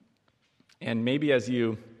And maybe as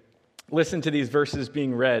you listen to these verses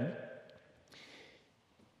being read,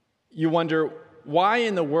 you wonder, why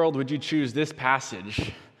in the world would you choose this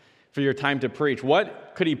passage for your time to preach?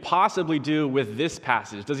 What could he possibly do with this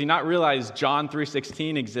passage? Does he not realize John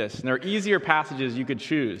 3:16 exists? And there are easier passages you could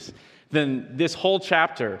choose than this whole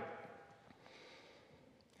chapter.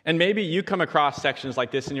 And maybe you come across sections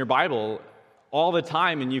like this in your Bible all the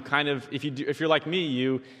time, and you kind of, if you're like me,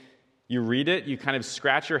 you read it, you kind of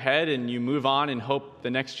scratch your head, and you move on and hope the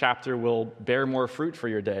next chapter will bear more fruit for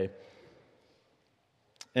your day.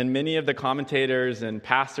 And many of the commentators and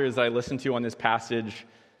pastors that I listened to on this passage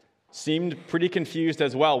seemed pretty confused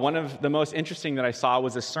as well. One of the most interesting that I saw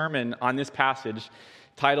was a sermon on this passage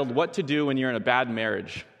titled, "What to Do When You're in a Bad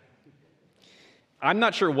Marriage." I'm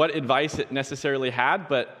not sure what advice it necessarily had,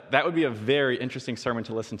 but that would be a very interesting sermon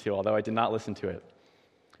to listen to, although I did not listen to it.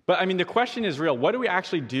 But I mean, the question is real. What do we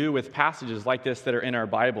actually do with passages like this that are in our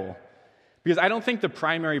Bible? Because I don't think the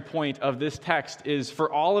primary point of this text is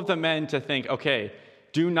for all of the men to think, okay,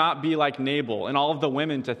 do not be like Nabal, and all of the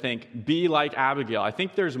women to think, be like Abigail. I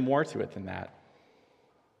think there's more to it than that.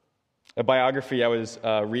 A biography I was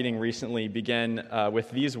reading recently began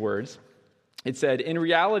with these words. It said, "In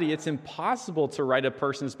reality, it's impossible to write a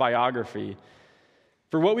person's biography,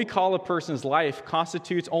 for what we call a person's life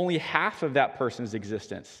constitutes only half of that person's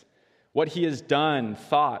existence. What he has done,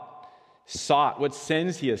 thought, sought, what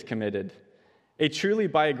sins he has committed. A truly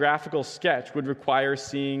biographical sketch would require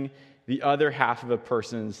seeing the other half of a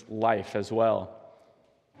person's life as well.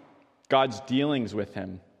 God's dealings with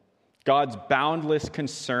him, God's boundless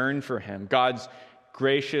concern for him, God's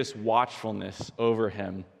gracious watchfulness over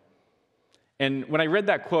him." And when I read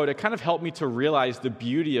that quote, it kind of helped me to realize the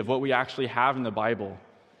beauty of what we actually have in the Bible.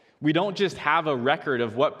 We don't just have a record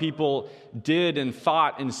of what people did and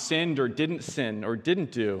thought and sinned or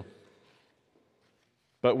didn't do,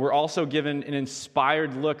 but we're also given an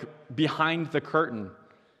inspired look behind the curtain,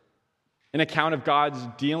 an account of God's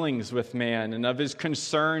dealings with man and of his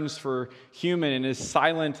concerns for human and his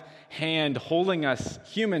silent hand holding us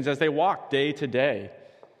humans as they walk day to day.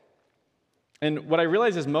 And what I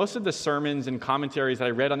realized is most of the sermons and commentaries that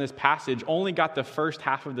I read on this passage only got the first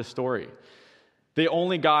half of the story. They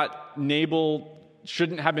only got Nabal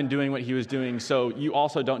shouldn't have been doing what he was doing, so you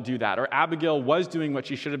also don't do that. Or Abigail was doing what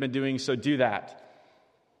she should have been doing, so do that.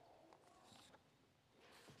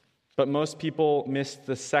 But most people miss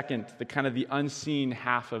the second, the kind of the unseen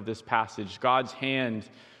half of this passage, God's hand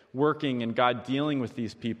working and God dealing with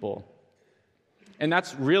these people. And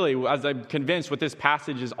that's really, as I'm convinced, what this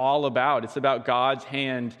passage is all about. It's about God's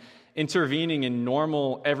hand intervening in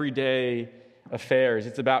normal, everyday affairs.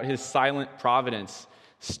 It's about his silent providence,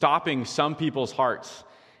 stopping some people's hearts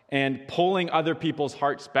and pulling other people's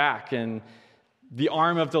hearts back, and the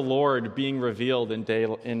arm of the Lord being revealed in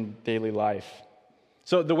daily life.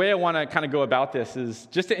 So the way I want to kind of go about this is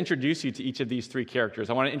just to introduce you to each of these three characters.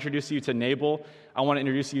 I want to introduce you to Nabal, I want to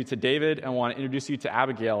introduce you to David, and I want to introduce you to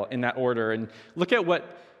Abigail in that order, and look at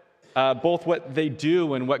both what they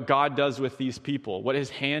do and what God does with these people, what his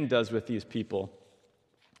hand does with these people.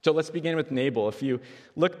 So let's begin with Nabal. If you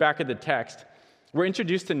look back at the text, we're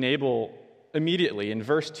introduced to Nabal immediately in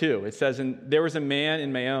verse 2. It says, "And there was a man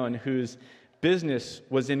in Maon whose business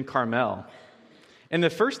was in Carmel." And the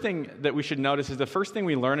first thing that we should notice is the first thing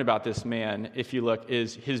we learn about this man, if you look,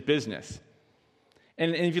 is his business.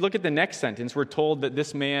 And if you look at the next sentence, we're told that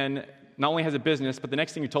this man not only has a business, but the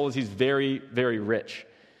next thing you're told is he's very, very rich.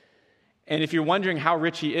 And if you're wondering how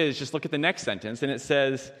rich he is, just look at the next sentence, and it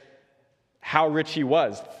says how rich he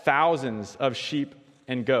was, thousands of sheep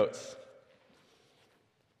and goats.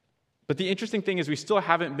 But the interesting thing is we still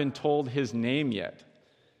haven't been told his name yet.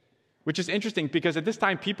 Which is interesting because at this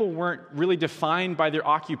time, people weren't really defined by their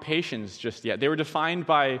occupations just yet. They were defined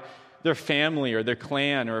by their family or their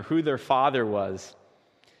clan or who their father was.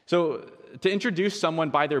 So to introduce someone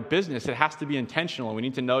by their business, it has to be intentional. We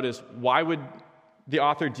need to notice, why would the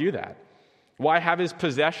author do that? Why have his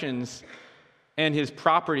possessions and his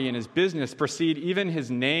property and his business precede even his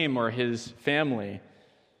name or his family?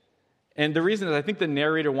 And the reason is I think the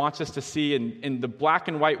narrator wants us to see in the black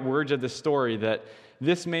and white words of the story that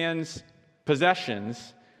this man's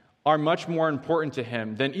possessions are much more important to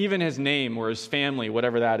him than even his name or his family,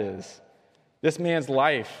 whatever that is. This man's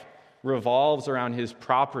life revolves around his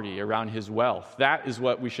property, around his wealth. That is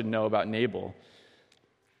what we should know about Nabal.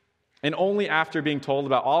 And only after being told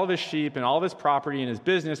about all of his sheep and all of his property and his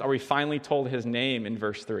business are we finally told his name in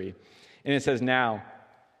verse 3. And it says, "Now,"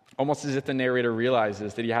 almost as if the narrator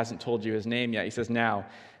realizes that he hasn't told you his name yet. He says, "Now,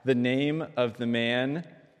 the name of the man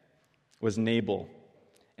was Nabal."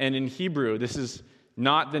 And in Hebrew, this is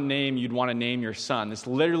not the name you'd want to name your son. This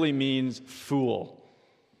literally means fool.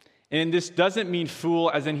 And this doesn't mean fool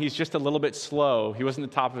as in he's just a little bit slow. He wasn't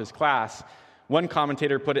the top of his class. One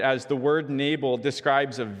commentator put it as the word Nabal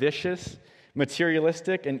describes a vicious,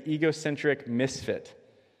 materialistic, and egocentric misfit.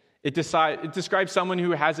 It describes someone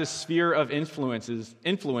who has a sphere of influence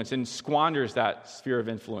and squanders that sphere of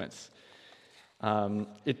influence.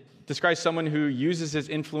 It describes someone who uses his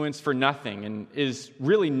influence for nothing and is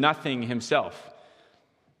really nothing himself.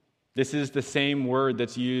 This is the same word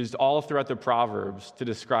that's used all throughout the Proverbs to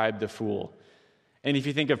describe the fool. And if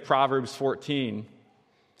you think of Proverbs 14, it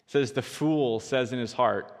says, the fool says in his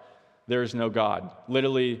heart, there is no God.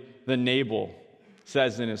 Literally, the Nabal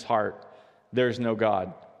says in his heart, there is no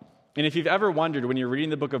God. And if you've ever wondered, when you're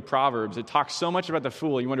reading the book of Proverbs, it talks so much about the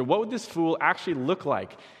fool, you wonder, what would this fool actually look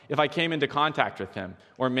like if I came into contact with him?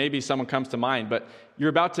 Or maybe someone comes to mind, but you're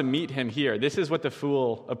about to meet him here. This is what the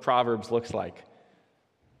fool of Proverbs looks like.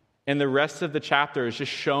 And the rest of the chapter is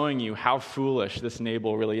just showing you how foolish this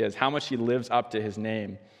Nabal really is, how much he lives up to his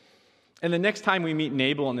name. And the next time we meet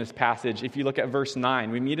Nabal in this passage, if you look at verse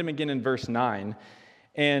 9, we meet him again in verse 9,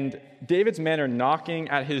 and David's men are knocking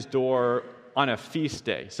at his door on a feast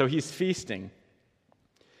day. So he's feasting.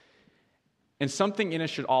 And something in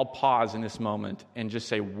us should all pause in this moment and just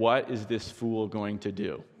say, what is this fool going to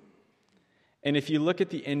do? And if you look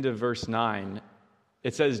at the end of verse 9,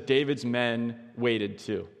 it says David's men waited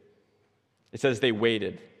too. It says they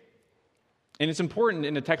waited. And it's important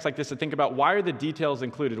in a text like this to think about, why are the details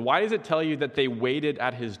included? Why does it tell you that they waited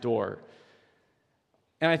at his door?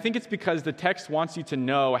 And I think it's because the text wants you to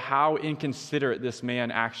know how inconsiderate this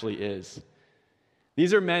man actually is.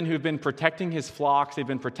 These are men who've been protecting his flocks, they've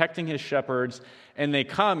been protecting his shepherds, and they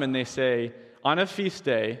come and they say, on a feast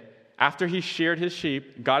day, after he sheared his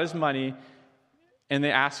sheep, got his money, and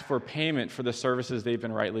they ask for payment for the services they've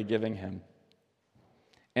been rightly giving him.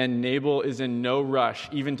 And Nabal is in no rush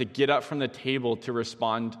even to get up from the table to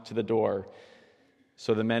respond to the door.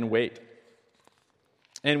 So the men wait.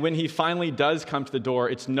 And when he finally does come to the door,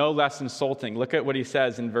 it's no less insulting. Look at what he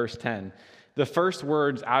says in verse 10. The first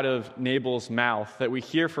words out of Nabal's mouth that we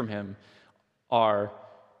hear from him are,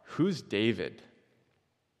 "Who's David?"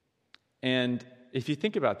 And if you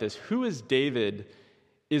think about this, who is David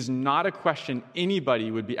is not a question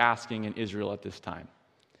anybody would be asking in Israel at this time.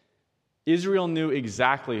 Israel knew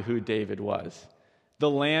exactly who David was. The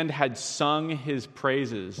land had sung his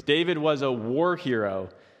praises. David was a war hero.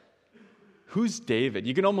 Who's David?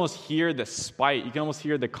 You can almost hear the spite. You can almost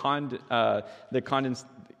hear the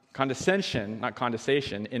condescension, not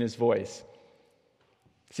condensation, in his voice.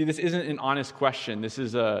 See, this isn't an honest question. This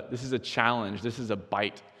is a challenge. This is a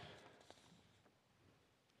bite.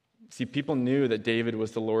 See, people knew that David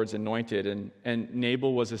was the Lord's anointed, and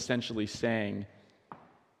Nabal was essentially saying,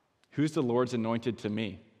 who's the Lord's anointed to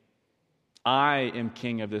me? I am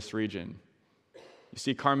king of this region. You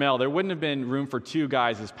see, Carmel, there wouldn't have been room for two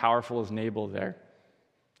guys as powerful as Nabal there.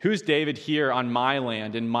 Who's David here on my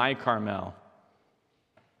land, in my Carmel?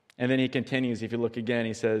 And then he continues, if you look again,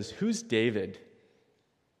 he says, who's David?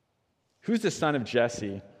 Who's the son of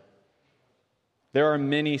Jesse? There are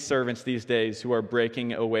many servants these days who are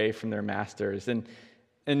breaking away from their masters. And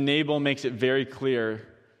Nabal makes it very clear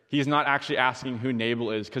he's not actually asking who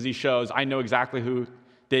Nabal is, because he shows, I know exactly who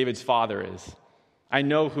David's father is. I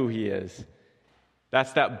know who he is.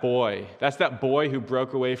 That's that boy. That's that boy who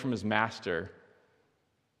broke away from his master.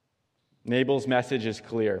 Nabal's message is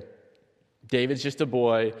clear. David's just a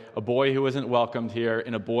boy who isn't welcomed here,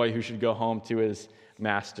 and a boy who should go home to his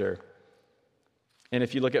master. And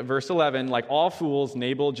if you look at verse 11, like all fools,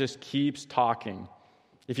 Nabal just keeps talking.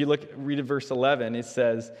 If you read verse 11, it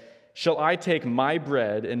says, shall I take my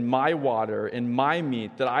bread and my water and my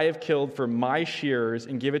meat that I have killed for my shearers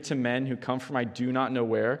and give it to men who come from I do not know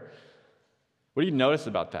where? What do you notice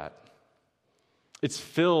about that? It's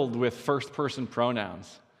filled with first-person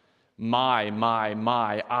pronouns. My,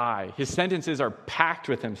 I. His sentences are packed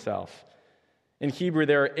with himself. In Hebrew,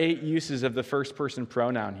 there are 8 uses of the first-person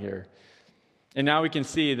pronoun here. And now we can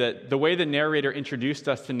see that the way the narrator introduced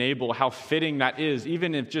us to Nabal, how fitting that is,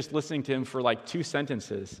 even if just listening to him for like 2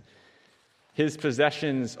 sentences. His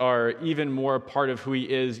possessions are even more a part of who he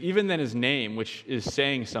is, even than his name, which is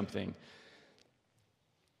saying something.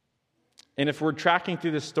 And if we're tracking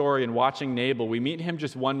through this story and watching Nabal, we meet him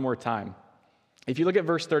just one more time. If you look at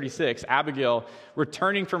verse 36, Abigail,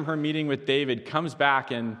 returning from her meeting with David, comes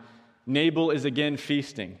back and Nabal is again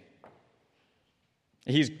feasting.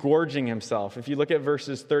 He's gorging himself. If you look at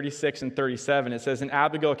verses 36 and 37, it says, and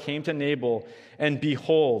Abigail came to Nabal, and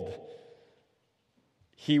behold,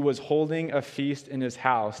 he was holding a feast in his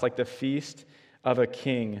house, like the feast of a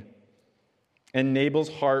king. And Nabal's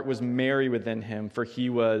heart was merry within him, for he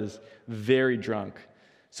was very drunk.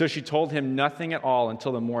 So she told him nothing at all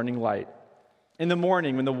until the morning light. In the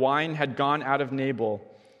morning, when the wine had gone out of Nabal,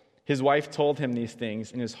 his wife told him these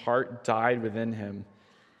things, and his heart died within him,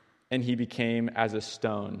 and he became as a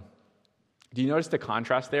stone. Do you notice the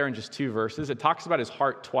contrast there in just 2 verses? It talks about his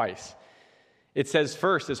heart twice. It says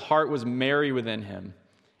first, his heart was merry within him.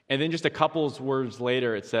 And then just a couple of words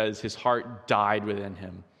later, it says his heart died within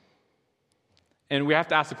him. And we have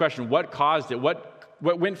to ask the question, what caused it? What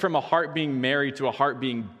went from a heart being merry to a heart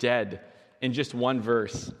being dead in just 1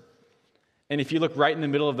 verse? And if you look right in the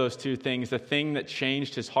middle of those 2 things, the thing that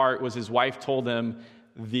changed his heart was his wife told him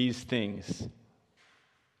these things.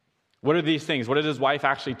 What are these things? What did his wife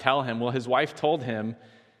actually tell him? Well, his wife told him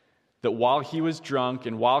that while he was drunk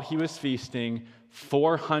and while he was feasting,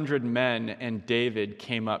 400 men and David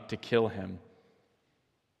came up to kill him.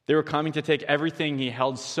 They were coming to take everything he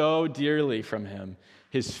held so dearly from him,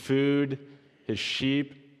 his food, his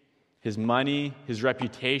sheep, his money, his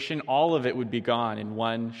reputation, all of it would be gone in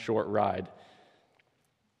one short ride.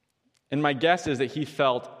 And my guess is that he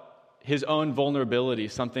felt his own vulnerability,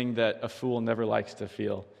 something that a fool never likes to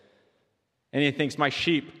feel. And he thinks, my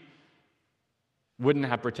sheep wouldn't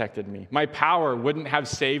have protected me. My power wouldn't have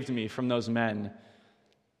saved me from those men.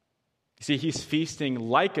 You see, he's feasting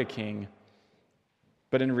like a king,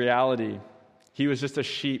 but in reality, he was just a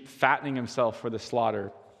sheep fattening himself for the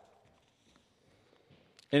slaughter.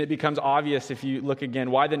 And it becomes obvious if you look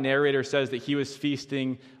again why the narrator says that he was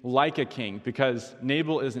feasting like a king, because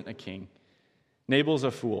Nabal isn't a king. Nabal's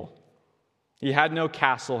a fool. He had no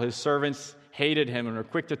castle. His servants hated him and were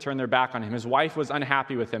quick to turn their back on him. His wife was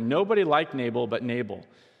unhappy with him. Nobody liked Nabal but Nabal.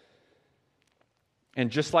 And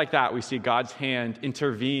just like that, we see God's hand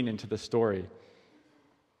intervene into the story.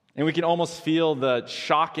 And we can almost feel the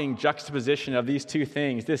shocking juxtaposition of these 2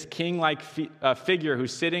 things. This king-like figure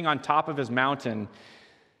who's sitting on top of his mountain,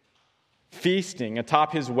 feasting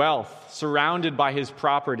atop his wealth, surrounded by his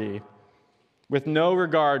property, with no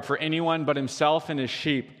regard for anyone but himself and his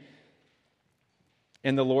sheep.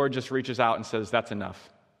 And the Lord just reaches out and says, that's enough.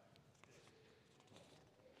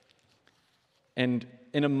 And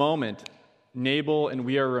in a moment, Nabal and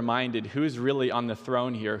we are reminded who's really on the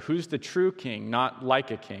throne here, who's the true king, not like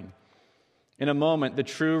a king. In a moment, the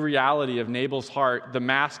true reality of Nabal's heart, the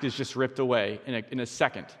mask is just ripped away in a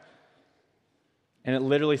second. And it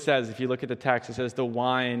literally says, if you look at the text, it says the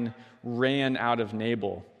wine ran out of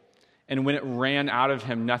Nabal. And when it ran out of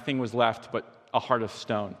him, nothing was left but a heart of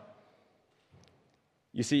stone.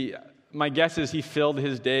 You see, my guess is he filled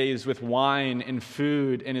his days with wine and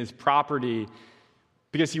food and his property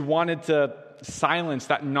because he wanted to silence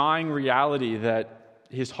that gnawing reality that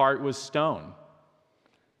his heart was stone.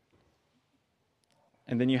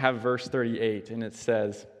 And then you have verse 38, and it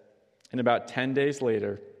says, and about 10 days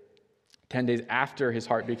later, 10 days after his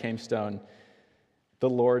heart became stone, the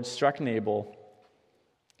Lord struck Nabal,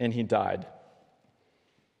 and he died.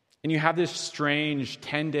 And you have this strange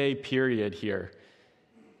 10-day period here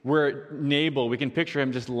where Nabal, we can picture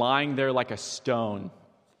him just lying there like a stone.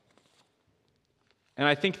 And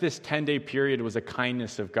I think this 10-day period was a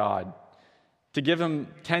kindness of God to give him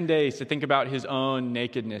 10 days to think about his own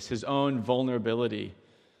nakedness, his own vulnerability.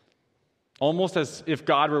 Almost as if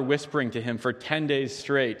God were whispering to him for 10 days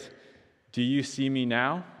straight, do you see me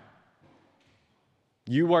now?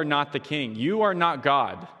 You are not the king. You are not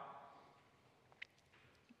God.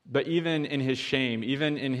 But even in his shame,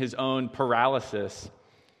 even in his own paralysis,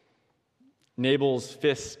 Nabal's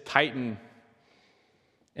fists tighten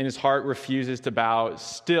and his heart refuses to bow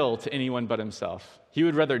still to anyone but himself. He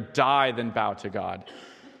would rather die than bow to God.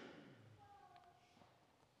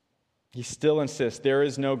 He still insists, there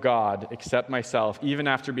is no God except myself, even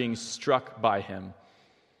after being struck by him.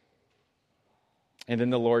 And then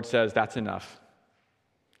the Lord says, that's enough.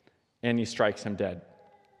 And he strikes him dead.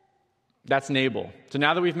 That's Nabal. So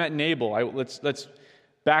now that we've met Nabal, let's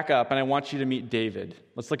back up, and I want you to meet David.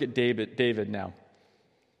 Let's look at David now.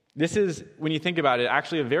 This is, when you think about it,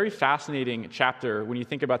 actually a very fascinating chapter when you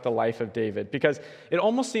think about the life of David, because it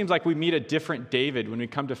almost seems like we meet a different David when we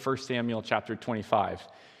come to 1 Samuel chapter 25.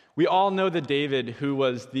 We all know the David who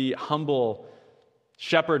was the humble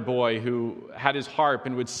shepherd boy who had his harp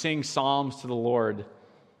and would sing psalms to the Lord.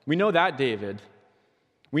 We know that David.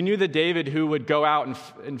 We knew the David who would go out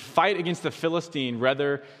and fight against the Philistine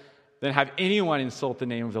rather than have anyone insult the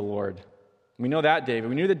name of the Lord. We know that David.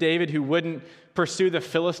 We knew the David who wouldn't pursue the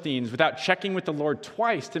Philistines without checking with the Lord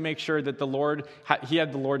twice to make sure that he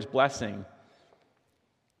had the Lord's blessing.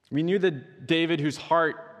 We knew the David whose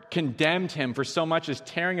heart condemned him for so much as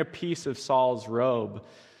tearing a piece of Saul's robe.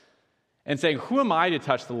 and saying, who am I to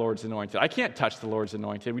touch the Lord's anointed? I can't touch the Lord's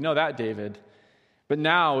anointed. We know that, David. But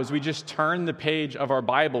now, as we just turn the page of our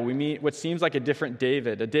Bible, we meet what seems like a different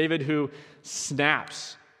David, a David who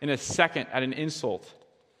snaps in a second at an insult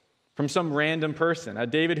from some random person, a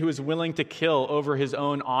David who is willing to kill over his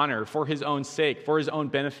own honor, for his own sake, for his own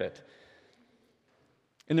benefit.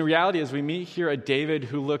 And the reality is we meet here a David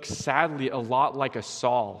who looks sadly a lot like a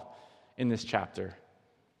Saul in this chapter.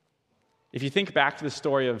 If you think back to the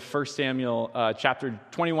story of 1 Samuel chapter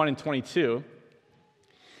 21 and 22,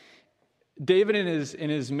 David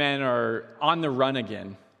and his men are on the run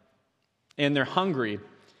again, and they're hungry.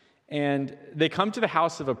 And they come to the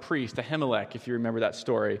house of a priest, Ahimelech, if you remember that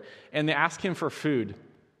story, and they ask him for food.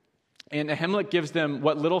 And Ahimelech gives them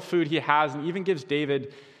what little food he has, and even gives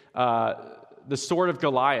David the sword of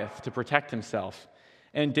Goliath to protect himself.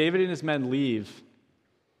 And David and his men leave,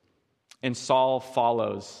 and Saul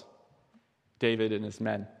follows David and his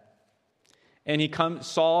men. And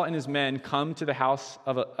Saul and his men come to the house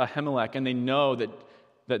of Ahimelech, and they know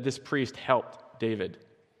that this priest helped David.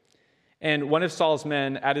 And one of Saul's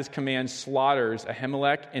men, at his command, slaughters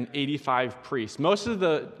Ahimelech and 85 priests. Most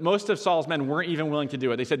of Saul's men weren't even willing to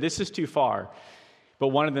do it. They said, this is too far. But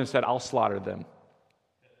one of them said, I'll slaughter them.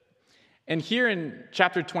 And here in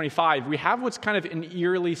chapter 25, we have what's kind of an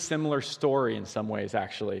eerily similar story in some ways,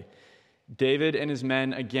 actually. David and his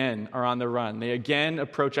men again are on the run. They again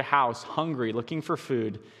approach a house, hungry, looking for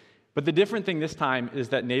food. But the different thing this time is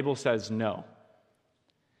that Nabal says no.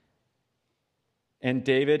 And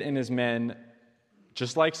David and his men,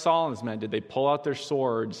 just like Saul and his men did, they pull out their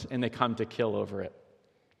swords and they come to kill over it.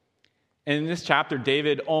 And in this chapter,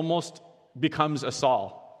 David almost becomes a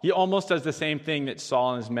Saul. He almost does the same thing that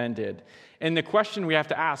Saul and his men did. And the question we have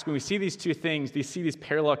to ask when we see these two things, see these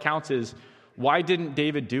parallel accounts, is why didn't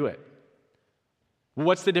David do it?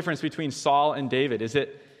 What's the difference between Saul and David? Is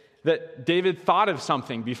it that David thought of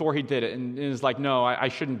something before he did it and is like, no, I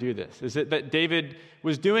shouldn't do this? Is it that David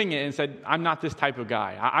was doing it and said, I'm not this type of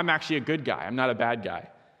guy. I'm actually a good guy. I'm not a bad guy.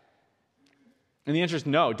 And the answer is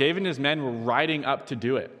no. David and his men were riding up to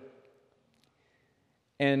do it.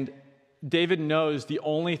 And David knows the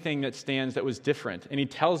only thing that stands that was different. And he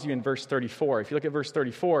tells you in verse 34. If you look at verse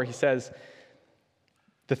 34, he says,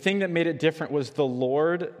 the thing that made it different was the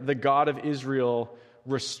Lord, the God of Israel,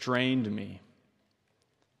 restrained me.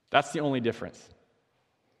 That's the only difference.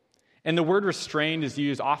 And the word restrained is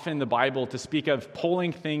used often in the Bible to speak of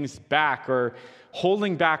pulling things back or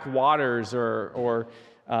holding back waters or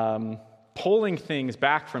pulling things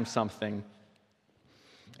back from something.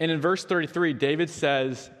 And in verse 33, David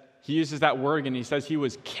says, he uses that word and he says he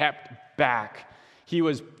was kept back.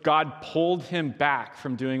 God pulled him back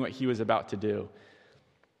from doing what he was about to do.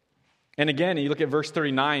 And again, you look at verse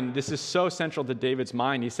 39, this is so central to David's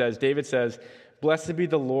mind. David says, blessed be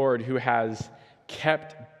the Lord who has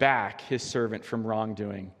kept back his servant from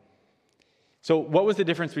wrongdoing. So what was the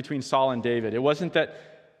difference between Saul and David? It was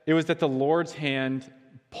that the Lord's hand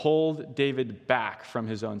pulled David back from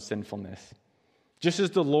his own sinfulness. Just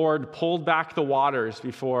as the Lord pulled back the waters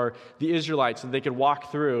before the Israelites so they could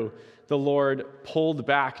walk through, the Lord pulled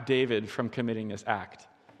back David from committing this act,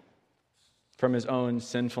 from his own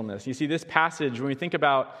sinfulness. You see, this passage, when we think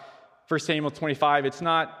about 1 Samuel 25, it's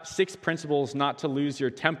not 6 principles not to lose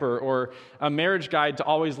your temper, or a marriage guide to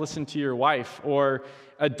always listen to your wife, or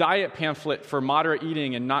a diet pamphlet for moderate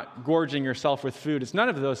eating and not gorging yourself with food. It's none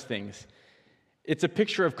of those things. It's a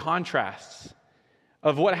picture of contrasts,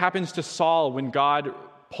 of what happens to Saul when God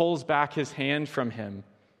pulls back his hand from him,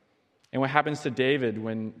 and what happens to David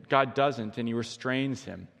when God doesn't and he restrains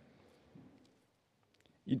him.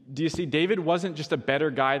 Do you see, David wasn't just a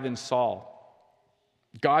better guy than Saul.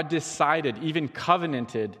 God decided, even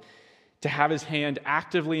covenanted, to have his hand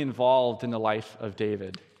actively involved in the life of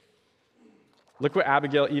David. Look what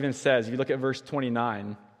Abigail even says. If you look at verse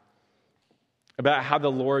 29, about how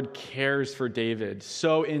the Lord cares for David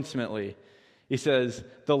so intimately. He says,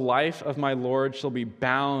 the life of my Lord shall be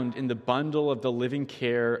bound in the bundle of the living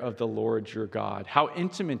care of the Lord your God. How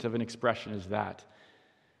intimate of an expression is that?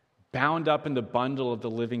 Bound up in the bundle of the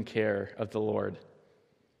living care of the Lord.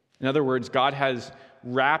 In other words, God has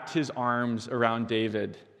wrapped his arms around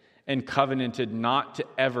David and covenanted not to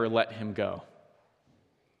ever let him go.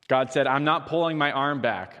 God said, I'm not pulling my arm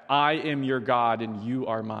back. I am your God and you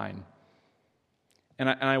are mine. And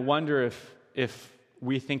I wonder if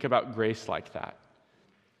we think about grace like that.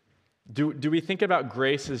 Do we think about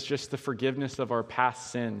grace as just the forgiveness of our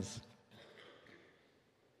past sins?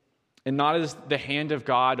 And not as the hand of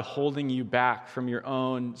God holding you back from your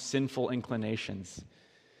own sinful inclinations?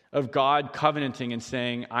 Of God covenanting and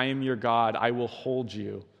saying, I am your God, I will hold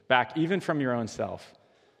you back, even from your own self.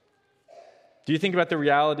 Do you think about the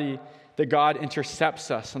reality that God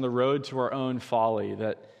intercepts us on the road to our own folly,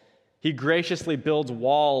 that he graciously builds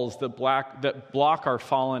walls that block our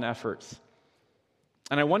fallen efforts?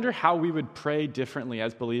 And I wonder how we would pray differently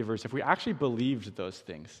as believers if we actually believed those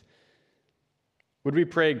things. Would we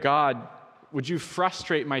pray, God, would you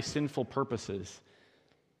frustrate my sinful purposes?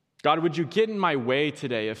 God, would you get in my way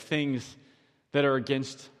today of things that are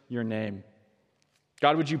against your name?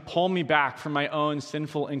 God, would you pull me back from my own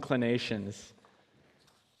sinful inclinations?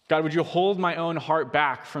 God, would you hold my own heart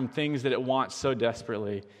back from things that it wants so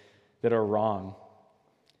desperately that are wrong?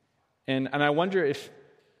 And I wonder if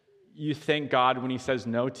you thank God when he says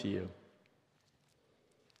no to you.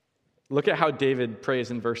 Look at how David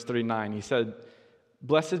prays in verse 39. He said,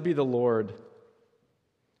 "Blessed be the Lord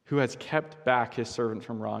who has kept back his servant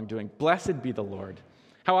from wrongdoing." Blessed be the Lord.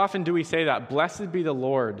 How often do we say that? Blessed be the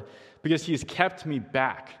Lord, because he's kept me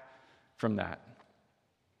back from that.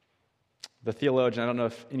 The theologian, I don't know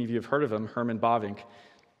if any of you have heard of him, Herman Bavinck,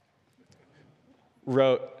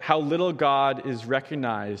 wrote, "How little God is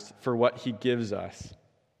recognized for what he gives us."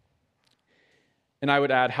 And I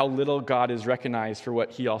would add, how little God is recognized for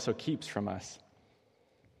what he also keeps from us.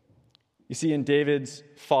 You see, in David's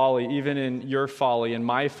folly, even in your folly and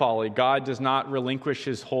my folly, God does not relinquish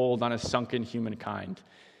his hold on a sunken humankind.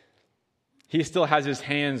 He still has his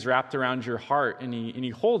hands wrapped around your heart, and he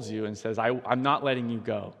holds you and says, I'm not letting you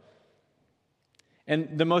go.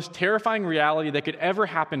 And the most terrifying reality that could ever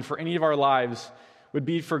happen for any of our lives would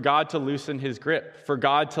be for God to loosen his grip, for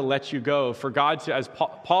God to let you go, for God to, as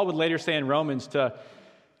Paul would later say in Romans, to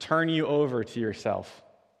turn you over to yourself.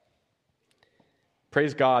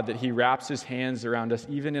 Praise God that he wraps his hands around us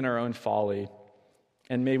even in our own folly,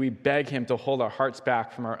 and may we beg him to hold our hearts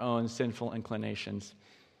back from our own sinful inclinations.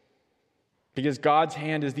 Because God's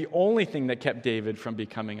hand is the only thing that kept David from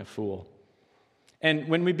becoming a fool. And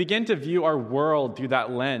when we begin to view our world through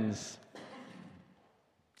that lens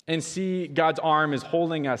and see God's arm is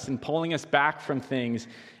holding us and pulling us back from things,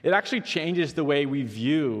 it actually changes the way we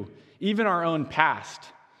view even our own past.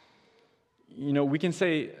 You know, we can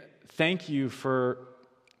say, thank you for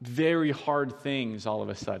very hard things all of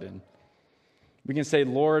a sudden. We can say,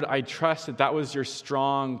 Lord, I trust that that was your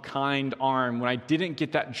strong, kind arm when I didn't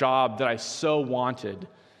get that job that I so wanted.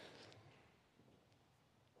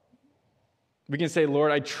 We can say,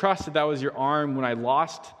 Lord, I trust that that was your arm when I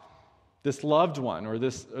lost this loved one or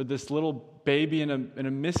this little baby in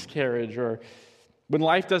a miscarriage, or when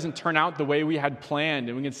life doesn't turn out the way we had planned.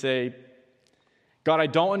 And we can say, God, I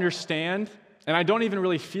don't understand, and I don't even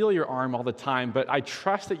really feel your arm all the time, but I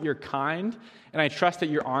trust that you're kind, and I trust that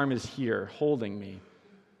your arm is here holding me.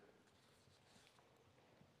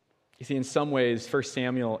 You see, in some ways, 1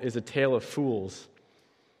 Samuel is a tale of fools.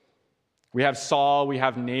 We have Saul, we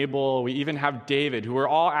have Nabal, we even have David, who are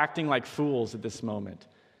all acting like fools at this moment.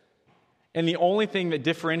 And the only thing that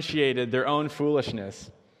differentiated their own foolishness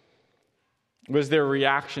was their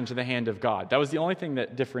reaction to the hand of God. That was the only thing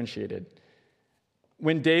that differentiated.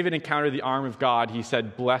 When David encountered the arm of God, he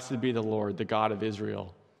said, "Blessed be the Lord, the God of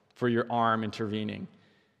Israel, for your arm intervening."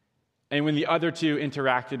 And when the other two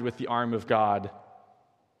interacted with the arm of God,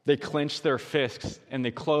 they clenched their fists and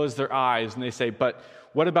they closed their eyes and they say, "But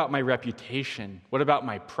what about my reputation? What about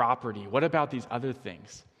my property? What about these other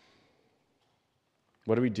things?"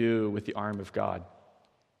 What do we do with the arm of God?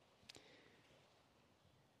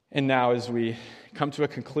 And now, as we come to a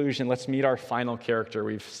conclusion, let's meet our final character.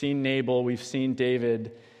 We've seen Nabal, we've seen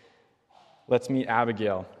David. Let's meet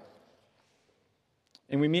Abigail.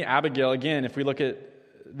 And we meet Abigail again, if we look at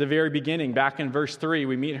the very beginning, back in verse 3,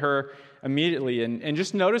 we meet her immediately. And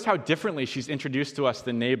just notice how differently she's introduced to us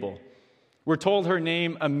than Nabal. We're told her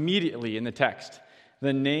name immediately in the text.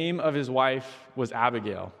 The name of his wife was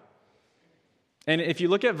Abigail. And if you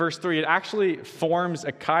look at verse 3, it actually forms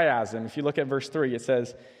a chiasm. If you look at verse 3, it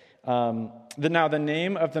says, now the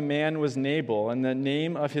name of the man was Nabal, and the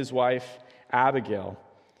name of his wife Abigail.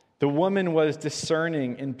 The woman was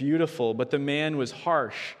discerning and beautiful, but the man was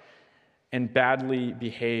harsh and badly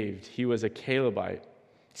behaved. He was a Calebite.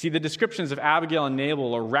 See, the descriptions of Abigail and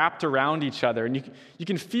Nabal are wrapped around each other, and you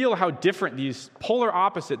can feel how different these, polar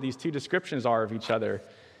opposite these two descriptions are of each other.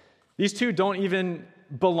 These two don't even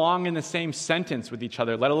belong in the same sentence with each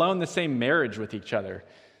other, let alone the same marriage with each other.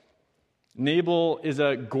 Nabal is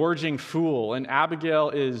a gorging fool, and Abigail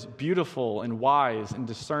is beautiful and wise and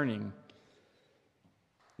discerning.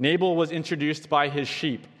 Nabal was introduced by his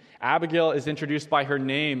sheep. Abigail is introduced by her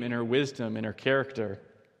name and her wisdom and her character.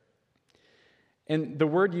 And the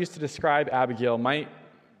word used to describe Abigail might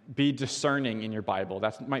be discerning in your Bible.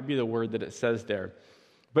 That might be the word that it says there.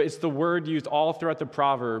 But it's the word used all throughout the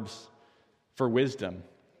Proverbs for wisdom.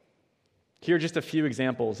 Here are just a few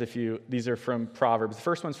examples. These are from Proverbs. The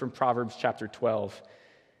first one's from Proverbs chapter 12.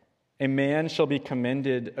 A man shall be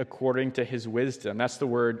commended according to his wisdom. That's the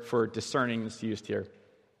word for discerning that's used here.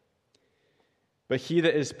 But he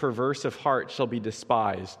that is perverse of heart shall be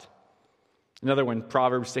despised. Another one,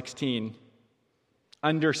 Proverbs 16.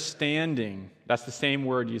 Understanding, that's the same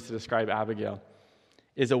word used to describe Abigail,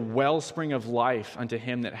 is a wellspring of life unto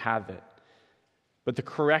him that hath it. But the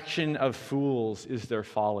correction of fools is their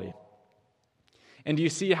folly. And do you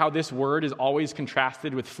see how this word is always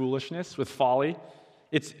contrasted with foolishness, with folly?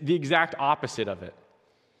 It's the exact opposite of it.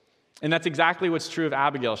 And that's exactly what's true of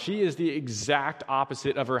Abigail. She is the exact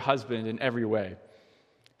opposite of her husband in every way.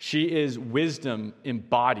 She is wisdom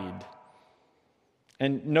embodied.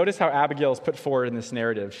 And notice how Abigail is put forward in this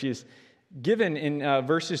narrative. She's given in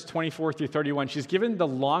verses 24 through 31, she's given the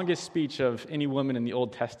longest speech of any woman in the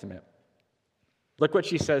Old Testament. Look what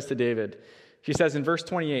she says to David. She says in verse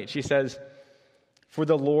 28, she says, "For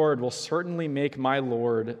the Lord will certainly make my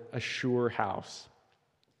Lord a sure house."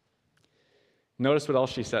 Notice what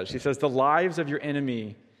else she says. She says, "The lives of your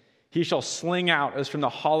enemy he shall sling out as from the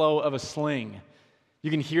hollow of a sling." You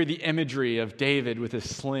can hear the imagery of David with his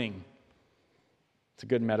sling. It's a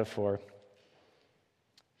good metaphor.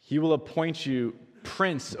 "He will appoint you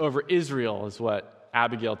prince over Israel," is what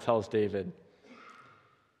Abigail tells David.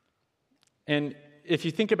 And if you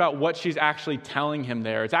think about what she's actually telling him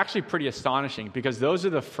there, it's actually pretty astonishing because those are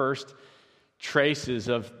the first traces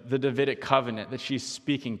of the Davidic covenant that she's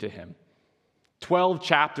speaking to him. 12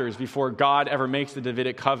 chapters before God ever makes the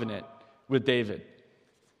Davidic covenant with David.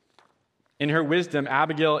 In her wisdom,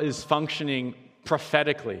 Abigail is functioning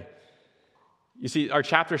prophetically. You see, our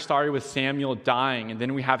chapter started with Samuel dying, and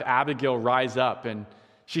then we have Abigail rise up, and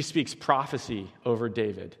she speaks prophecy over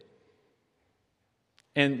David.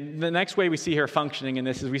 And the next way we see her functioning in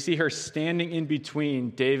this is we see her standing in between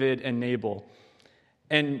David and Nabal.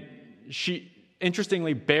 And she,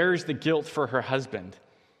 interestingly, bears the guilt for her husband.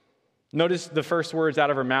 Notice the first words out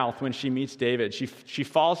of her mouth when she meets David. She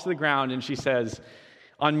falls to the ground and she says,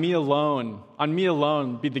 on me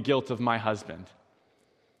alone be the guilt of my husband."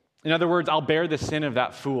 In other words, I'll bear the sin of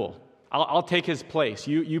that fool. I'll take his place.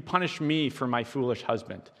 You punish me for my foolish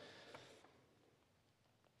husband.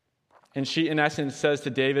 And she, in essence, says to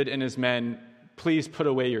David and his men, "Please put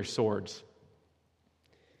away your swords."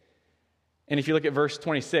 And if you look at verse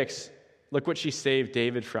 26, look what she saved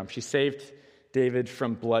David from. She saved David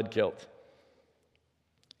from blood guilt.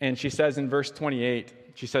 And she says in verse 28,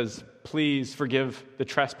 she says, "Please forgive the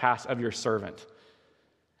trespass of your servant."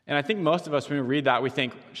 And I think most of us, when we read that, we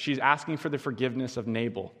think she's asking for the forgiveness of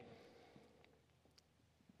Nabal.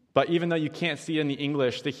 But even though you can't see it in the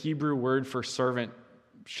English, the Hebrew word for servant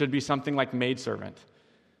should be something like maidservant.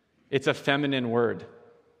 It's a feminine word.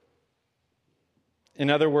 In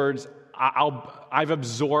other words, I've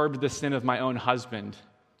absorbed the sin of my own husband.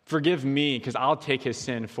 Forgive me, because I'll take his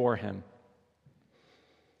sin for him.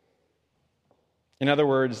 In other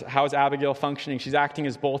words, how is Abigail functioning? She's acting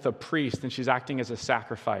as both a priest and she's acting as a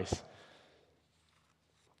sacrifice.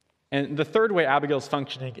 And the third way Abigail's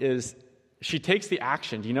functioning is she takes the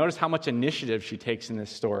action. Do you notice how much initiative she takes in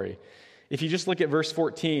this story? If you just look at verse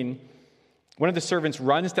 14, one of the servants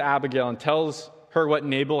runs to Abigail and tells her what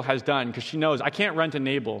Nabal has done because she knows, I can't run to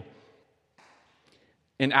Nabal.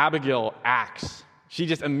 And Abigail acts. She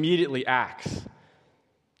just immediately acts.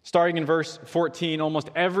 Starting in verse 14,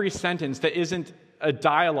 almost every sentence that isn't a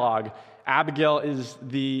dialogue, Abigail is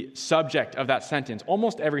the subject of that sentence.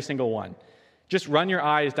 Almost every single one. Just run your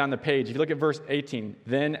eyes down the page. If you look at verse 18,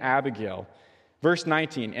 then Abigail. Verse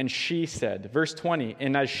 19, and she said. Verse 20,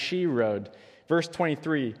 and as she rode. Verse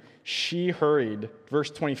 23, she hurried.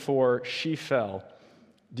 Verse 24, she fell.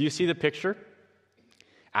 Do you see the picture?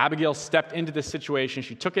 Abigail stepped into this situation.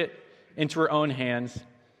 She took it into her own hands.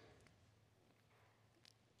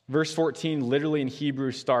 Verse 14, literally in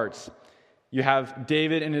Hebrew, starts. You have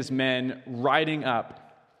David and his men riding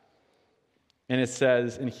up, and it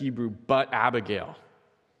says in Hebrew, but Abigail.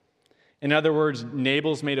 In other words,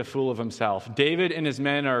 Nabal's made a fool of himself. David and his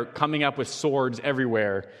men are coming up with swords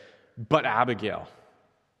everywhere, but Abigail.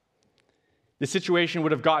 The situation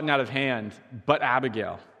would have gotten out of hand, but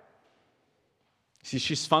Abigail. See,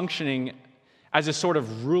 she's functioning as a sort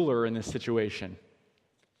of ruler in this situation.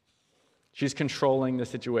 She's controlling the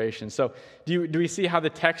situation. So do we see how the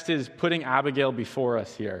text is putting Abigail before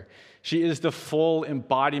us here? She is the full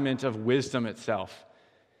embodiment of wisdom itself.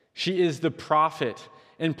 She is the prophet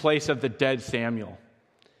in place of the dead Samuel.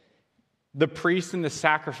 The priest and the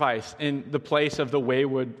sacrifice in the place of the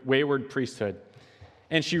wayward priesthood.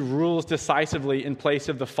 And she rules decisively in place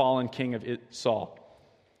of the fallen king of Saul.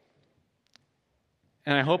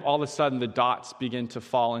 And I hope all of a sudden the dots begin to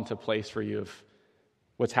fall into place for you of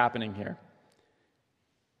what's happening here.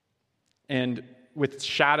 And with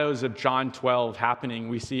shadows of John 12 happening,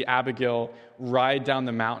 we see Abigail ride down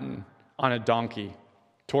the mountain on a donkey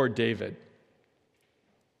toward David.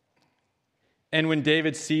 And when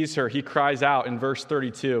David sees her, he cries out in verse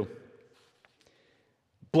 32,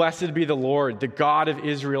 "Blessed be the Lord, the God of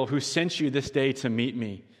Israel, who sent you this day to meet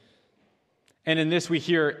me." And in this we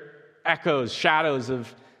hear echoes, shadows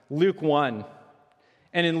of Luke 1.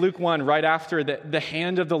 And in Luke 1, right after the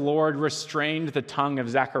hand of the Lord restrained the tongue of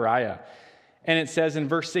Zechariah. And it says in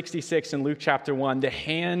verse 66 in Luke chapter 1, the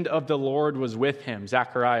hand of the Lord was with him,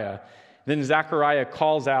 Zechariah. Then Zechariah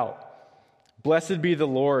calls out, "Blessed be the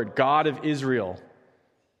Lord, God of Israel."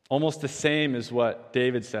 Almost the same as what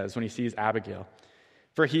David says when he sees Abigail.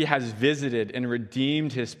 "For he has visited and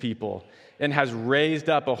redeemed his people and has raised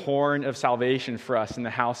up a horn of salvation for us in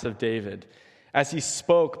the house of David, as he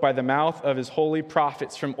spoke by the mouth of his holy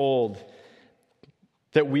prophets from old,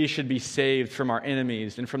 that we should be saved from our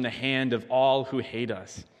enemies and from the hand of all who hate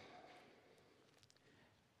us."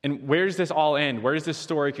 And where does this all end? Where does this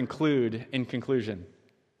story conclude in conclusion?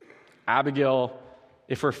 Abigail,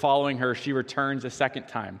 if we're following her, she returns a second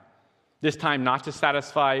time. This time not to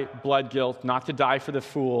satisfy blood guilt, not to die for the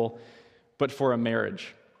fool, but for a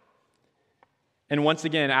marriage. And once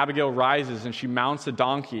again, Abigail rises and she mounts a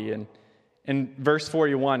donkey. And in verse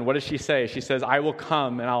 41, what does she say? She says, "I will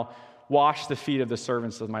come and I'll wash the feet of the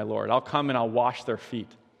servants of my Lord. I'll come and I'll wash their feet."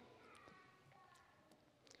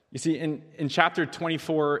 You see, in chapter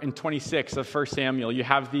 24 and 26 of 1 Samuel, you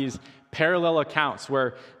have these parallel accounts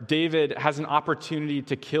where David has an opportunity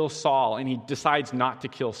to kill Saul, and he decides not to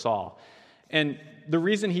kill Saul. And the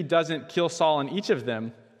reason he doesn't kill Saul in each of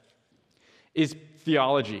them is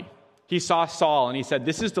theology. He saw Saul, and he said,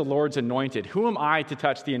 "This is the Lord's anointed. Who am I to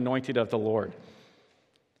touch the anointed of the Lord?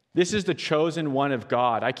 This is the chosen one of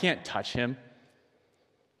God. I can't touch him."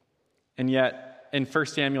 And yet, in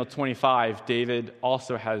 1 Samuel 25, David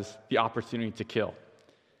also has the opportunity to kill.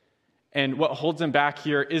 And what holds him back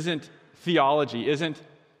here isn't theology, isn't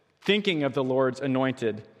thinking of the Lord's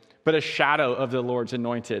anointed, but a shadow of the Lord's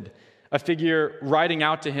anointed. A figure riding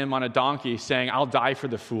out to him on a donkey saying, "I'll die for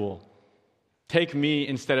the fool. Take me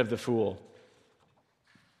instead of the fool."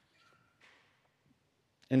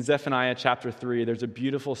 In Zephaniah chapter 3, there's a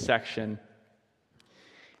beautiful section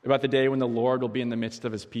about the day when the Lord will be in the midst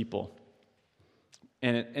of his people.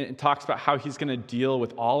 And it talks about how he's going to deal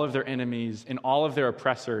with all of their enemies and all of their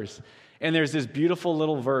oppressors. And there's this beautiful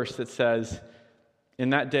little verse that says,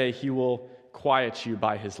 "In that day he will quiet you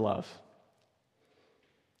by his love."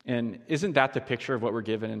 And isn't that the picture of what we're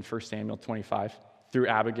given in 1 Samuel 25 through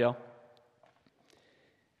Abigail?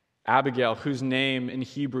 Abigail, whose name in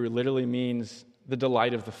Hebrew literally means the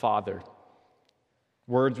delight of the Father.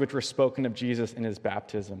 Words which were spoken of Jesus in his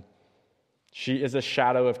baptism. She is a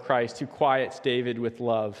shadow of Christ who quiets David with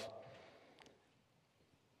love.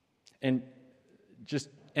 And just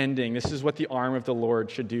ending, this is what the arm of the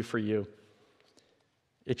Lord should do for you.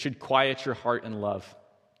 It should quiet your heart in love.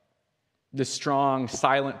 The strong,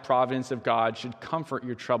 silent providence of God should comfort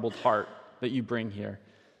your troubled heart that you bring here.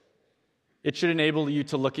 It should enable you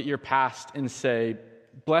to look at your past and say,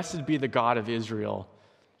 "Blessed be the God of Israel,"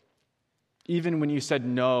 even when you said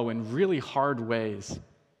no in really hard ways.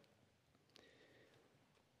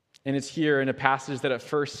 And it's here in a passage that at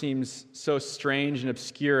first seems so strange and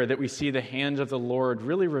obscure that we see the hand of the Lord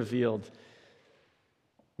really revealed.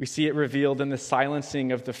 We see it revealed in the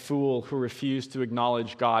silencing of the fool who refused to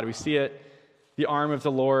acknowledge God. We see it, the arm of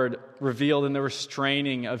the Lord, revealed in the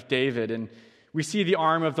restraining of David. And we see the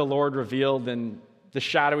arm of the Lord revealed in the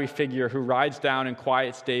shadowy figure who rides down and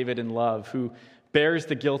quiets David in love, who bears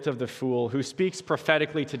the guilt of the fool, who speaks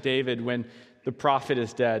prophetically to David when the prophet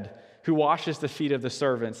is dead, who washes the feet of the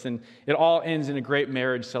servants. And it all ends in a great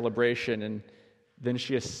marriage celebration, and then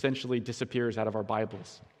she essentially disappears out of our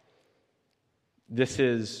Bibles. This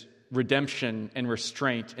is redemption and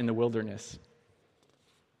restraint in the wilderness.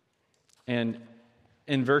 And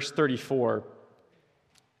in verse 34,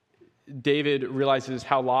 David realizes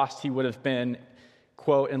how lost he would have been,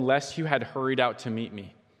 quote, "unless you had hurried out to meet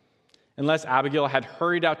me." Unless Abigail had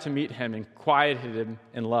hurried out to meet him and quieted him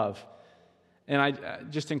in love.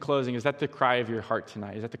 And just in closing, is that the cry of your heart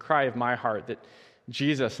tonight? Is that the cry of my heart that,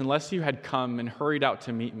 Jesus, unless you had come and hurried out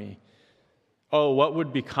to meet me, oh, what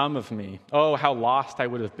would become of me? Oh, how lost I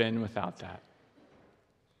would have been without that.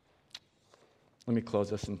 Let me close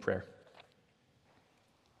this in prayer.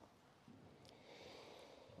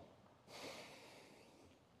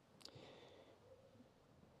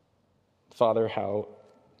 Father, how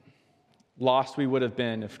lost we would have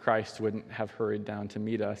been if Christ wouldn't have hurried down to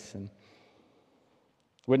meet us and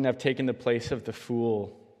wouldn't have taken the place of the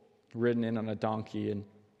fool, ridden in on a donkey and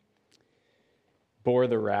bore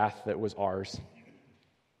the wrath that was ours.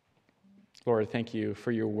 Lord, thank you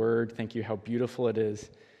for your word. Thank you how beautiful it is.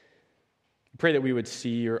 I pray that we would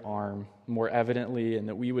see your arm more evidently and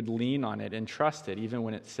that we would lean on it and trust it even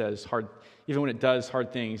when it says hard, even when it does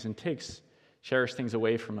hard things and takes cherished things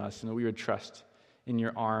away from us, and that we would trust in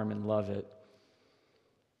your arm and love it.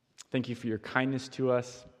 Thank you for your kindness to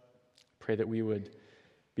us. Pray that we would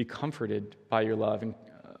be comforted by your love and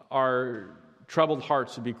our troubled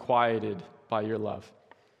hearts would be quieted by your love.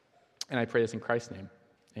 And I pray this in Christ's name.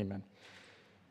 Amen.